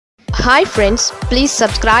Hi friends, please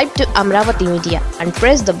subscribe to Amaravathi Media and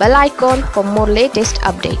press the bell icon for more latest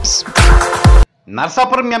updates.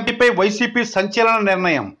 Narsapuram ఎంపీపై YCP సంచలన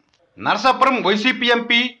నిర్ణయం. Narsapuram YCP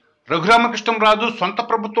MP Raghu Rama Krishnam Raju సొంత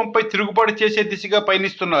ప్రభుత్వంపై తిరుగుబాటు చేసే దిశగా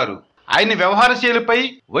పయనిస్తున్నారు. ఆయన వ్యవహారశైలిపై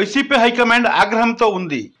వైసీపీ హైకమాండ్ ఆగ్రహంతో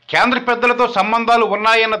ఉంది. కేంద్ర పెద్దలతో సంబంధాలు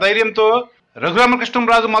ఉన్నాయన్న ధైర్యంతో రఘు రామ కృష్ణం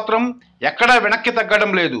రాజు మాత్రం ఎక్కడా వెనక్కి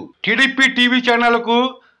తగ్గడం లేదు. టీడీపీ టీవీ ఛానళ్లకు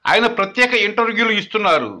ఆయన ప్రత్యేక ఇంటర్వ్యూలు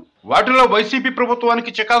ఇస్తున్నారు. వాటిలో వైసీపీ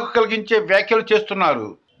ప్రభుత్వానికి చికాకు కలిగించే వ్యాఖ్యలు చేస్తున్నారు.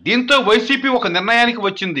 దీంతో వైసీపీ ఒక నిర్ణయానికి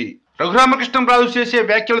వచ్చింది. రఘు రామ కృష్ణం రాజు చేసే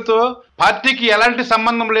వ్యాఖ్యలతో పార్టీకి ఎలాంటి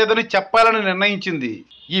సంబంధం లేదని చెప్పాలని నిర్ణయించింది.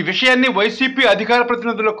 ఈ విషయాన్ని వైసీపీ అధికార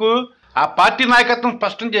ప్రతినిధులకు ఆ పార్టీ నాయకత్వం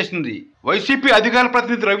స్పష్టం చేసింది. వైసీపీ అధికార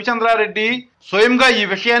ప్రతినిధి రవిచంద్రారెడ్డి స్వయంగా ఈ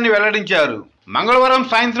విషయాన్ని వెల్లడించారు. మంగళవారం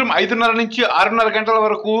సాయంత్రం 5:30 నుంచి 6:30 గంటల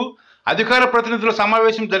వరకు అధికార ప్రతినిధుల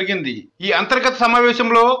సమావేశం జరిగింది. ఈ అంతర్గత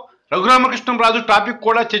సమావేశంలో రఘు రామ కృష్ణం రాజు టాపిక్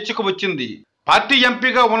కూడా చర్చకు వచ్చింది. పార్టీ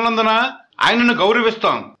ఎంపీగా ఉన్నందున ఆయనను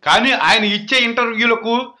గౌరవిస్తాం, కానీ ఆయన ఇచ్చే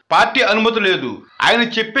ఇంటర్వ్యూలకు పార్టీ అనుమతి లేదు. ఆయన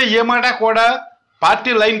చెప్పే ఏ మాట కూడా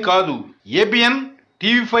పార్టీ లైన్ కాదు. ఏబిఎన్,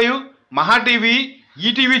 టీవీ5, మహా టీవీ,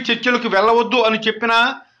 ఈటీవీ చర్చలకు వెళ్ళవద్దు అని చెప్పినా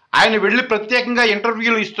ఆయన వెళ్లి ప్రత్యేకంగా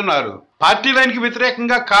ఇంటర్వ్యూలు ఇస్తున్నారు. పార్టీ లైన్ కి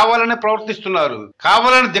వ్యతిరేకంగా కావాలని ప్రవర్తిస్తున్నారు,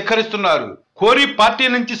 కావాలని ధిక్కరిస్తున్నారు, కోరి పార్టీ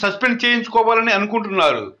నుంచి సస్పెండ్ చేయించుకోవాలని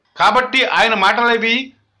అనుకుంటున్నారు. కాబట్టి ఆయన మాటలవి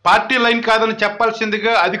పార్టీ లైన్ కాదని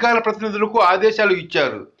చెప్పాల్సిందిగా అధికార ప్రతినిధులకు ఆదేశాలు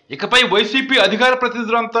ఇచ్చారు. ఇకపై వైసీపీ అధికార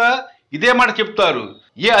ప్రతినిధులంతా ఇదే మాట చెప్తారు.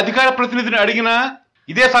 ఏ అధికార ప్రతినిధిని అడిగినా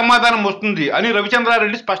ఇదే సమాధానం వస్తుంది అని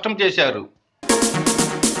రవిచంద్రారెడ్డి స్పష్టం చేశారు.